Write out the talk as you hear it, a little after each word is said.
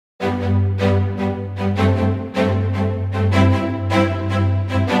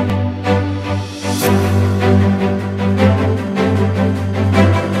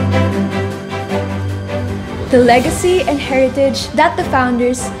legacy and heritage that the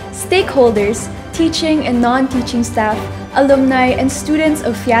founders, stakeholders, teaching and non-teaching staff, alumni, and students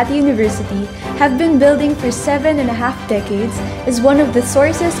of FEATI University have been building for 7.5 decades is one of the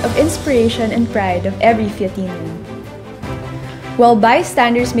sources of inspiration and pride of every FEATian. While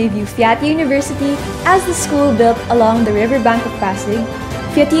bystanders may view FEATI University as the school built along the riverbank of Pasig,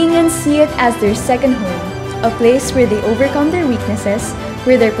 FEATians see it as their second home, a place where they overcome their weaknesses,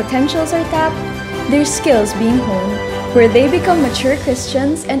 where their potentials are tapped, their skills being honed, where they become mature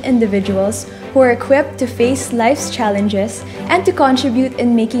Christians and individuals who are equipped to face life's challenges and to contribute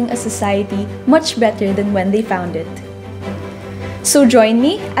in making a society much better than when they found it. So join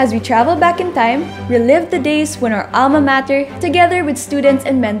me as we travel back in time, relive the days when our alma mater, together with students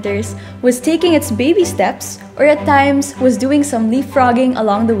and mentors, was taking its baby steps, or at times was doing some leapfrogging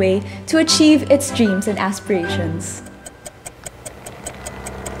along the way to achieve its dreams and aspirations.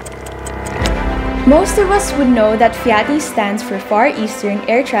 Most of us would know that FEATI stands for Far Eastern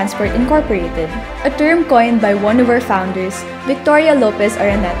Air Transport Incorporated, a term coined by one of our founders, Victoria Lopez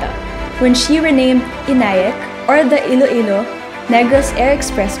Araneta, when she renamed INAIC, or the Iloilo Negros Air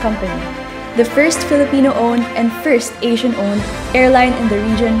Express Company, the first Filipino-owned and first Asian-owned airline in the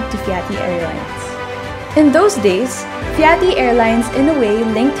region to FEATI Airlines. In those days, FEATI Airlines in a way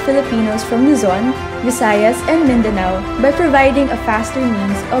linked Filipinos from Luzon, Visayas, and Mindanao by providing a faster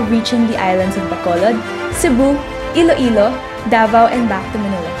means of reaching the islands of Bacolod, Cebu, Iloilo, Davao, and back to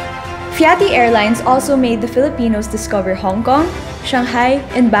Manila. FEATI Airlines also made the Filipinos discover Hong Kong, Shanghai,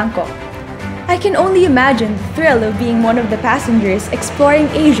 and Bangkok. I can only imagine the thrill of being one of the passengers exploring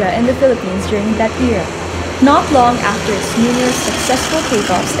Asia and the Philippines during that era. Not long after its numerous successful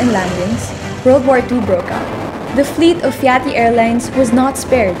takeoffs and landings, World War II broke out. The fleet of FEATI Airlines was not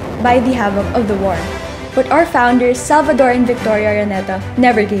spared by the havoc of the war. But our founders, Salvador and Victoria Araneta,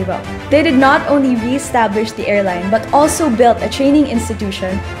 never gave up. They did not only re-establish the airline, but also built a training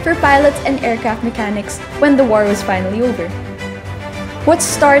institution for pilots and aircraft mechanics when the war was finally over. What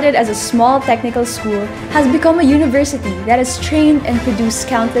started as a small technical school has become a university that has trained and produced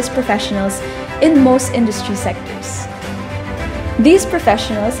countless professionals in most industry sectors. These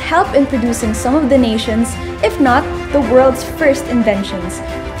professionals help in producing some of the nation's, if not the world's first inventions,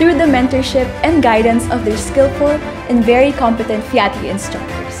 through the mentorship and guidance of their skillful and very competent FEATI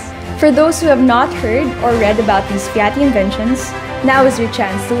instructors. For those who have not heard or read about these FEATI inventions, now is your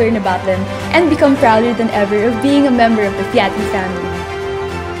chance to learn about them and become prouder than ever of being a member of the FEATI family.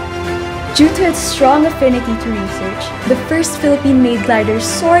 Due to its strong affinity to research, the first Philippine-made glider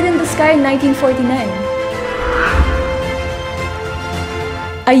soared in the sky in 1949.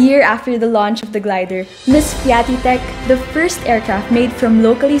 A year after the launch of the glider, Miss FEATI Tech, the first aircraft made from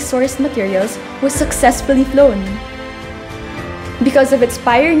locally sourced materials, was successfully flown. Because of its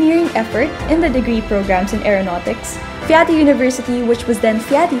pioneering effort in the degree programs in aeronautics, FEATI University, which was then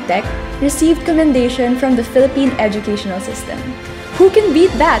FEATI Tech, received commendation from the Philippine educational system. Who can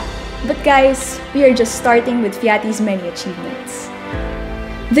beat that? But guys, we are just starting with FEATI's many achievements.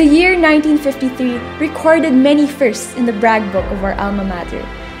 The year 1953 recorded many firsts in the brag book of our alma mater.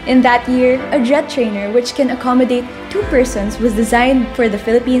 In that year, a jet trainer which can accommodate 2 persons was designed for the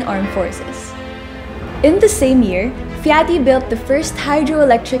Philippine Armed Forces. In the same year, FEATI built the first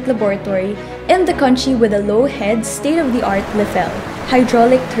hydroelectric laboratory in the country with a low-head, state-of-the-art LIFEL,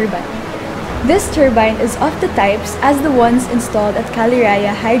 hydraulic turbine. This turbine is of the types as the ones installed at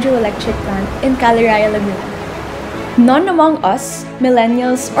Caliraya Hydroelectric Plant in Caliraya, Laguna. None among us,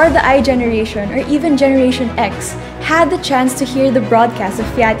 millennials, or the I generation, or even Generation X, had the chance to hear the broadcast of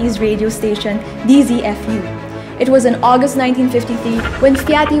FEATI's radio station, DZFU. It was in August 1953 when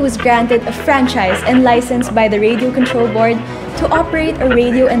FEATI was granted a franchise and license by the Radio Control Board to operate a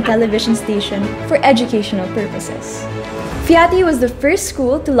radio and television station for educational purposes. FEATI was the first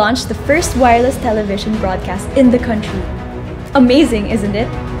school to launch the first wireless television broadcast in the country. Amazing, isn't it?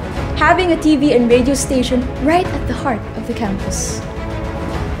 Having a TV and radio station right at the heart of the campus.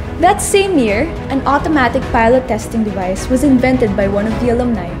 That same year, an automatic pilot testing device was invented by one of the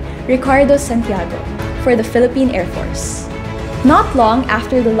alumni, Ricardo Santiago, for the Philippine Air Force. Not long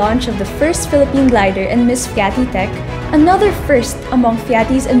after the launch of the first Philippine glider and Miss FEATI Tech, another first among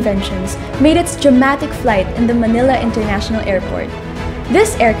FEATI's inventions made its dramatic flight in the Manila International Airport.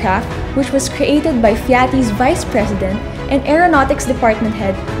 This aircraft, which was created by FEATI's Vice President and Aeronautics Department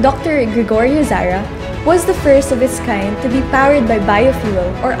Head, Dr. Gregorio Zara, was the first of its kind to be powered by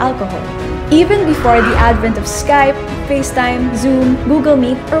biofuel or alcohol. Even before the advent of Skype, FaceTime, Zoom, Google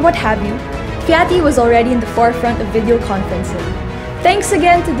Meet, or what have you, FEATI was already in the forefront of video conferencing. Thanks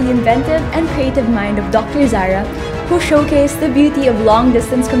again to the inventive and creative mind of Dr. Zara, who showcased the beauty of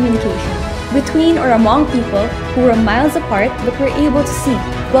long-distance communication, between or among people who were miles apart but were able to see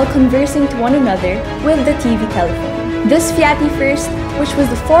while conversing to one another with the TV telephone. This FEATI first, which was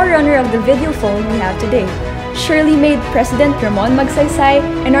the forerunner of the video phone we have today, surely made President Ramon Magsaysay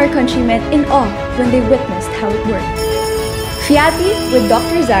and our countrymen in awe when they witnessed how it worked. FEATI, with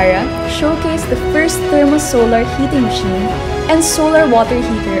Dr. Zara, showcased the first thermosolar heating machine and solar water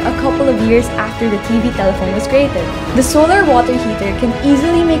heater a couple of years after the TV telephone was created. The solar water heater can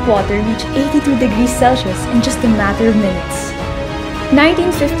easily make water reach 82 degrees Celsius in just a matter of minutes.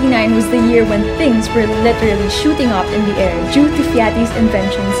 1959 was the year when things were literally shooting up in the air due to FEATI's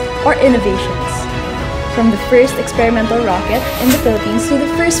inventions or innovations. From the first experimental rocket in the Philippines to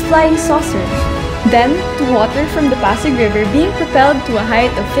the first flying saucer, then to water from the Pasig River being propelled to a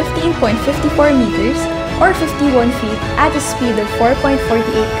height of 15.54 meters or 51 feet at a speed of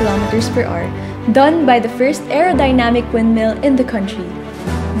 4.48 kilometers per hour, done by the first aerodynamic windmill in the country.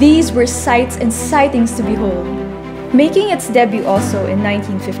 These were sights and sightings to behold. Making its debut also in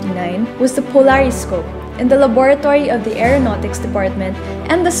 1959 was the Polariscope in the laboratory of the Aeronautics Department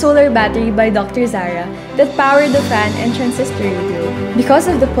and the solar battery by Dr. Zara that powered the fan and transistor radio. Because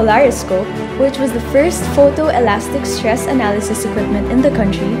of the Polariscope, which was the first photoelastic stress analysis equipment in the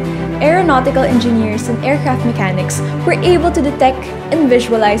country, aeronautical engineers and aircraft mechanics were able to detect and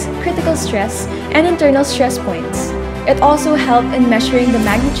visualize critical stress and internal stress points. It also helped in measuring the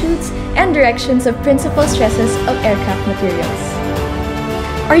magnitudes and directions of principal stresses of aircraft materials.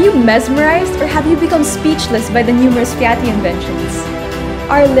 Are you mesmerized or have you become speechless by the numerous FEATI inventions?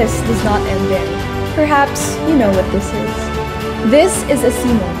 Our list does not end there. Perhaps you know what this is. This is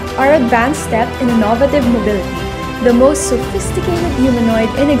ASIMO, our advanced step in innovative mobility, the most sophisticated humanoid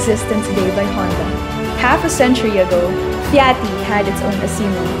in existence today by Honda. Half a century ago, FEATI had its own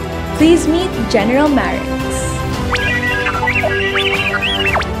ASIMO. Please meet General Marix.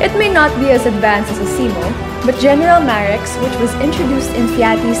 It may not be as advanced as ASIMO, but General Marix, which was introduced in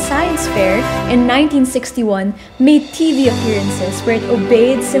FEATI's Science Fair in 1961, made TV appearances where it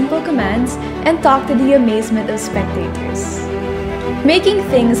obeyed simple commands and talked to the amazement of spectators. Making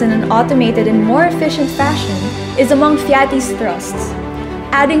things in an automated and more efficient fashion is among FEATI's thrusts.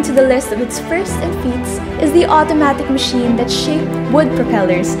 Adding to the list of its first and feats is the automatic machine that shaped wood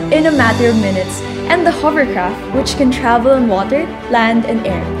propellers in a matter of minutes and the hovercraft which can travel on water, land, and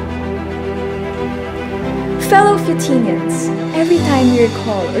air. Fellow FEATinians, every time you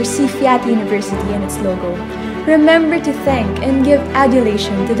recall or see FEATI University and its logo, remember to thank and give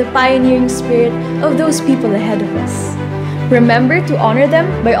adulation to the pioneering spirit of those people ahead of us. Remember to honor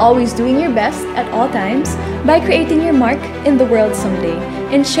them by always doing your best at all times, by creating your mark in the world someday,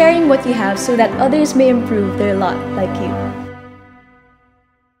 and sharing what you have so that others may improve their lot like you.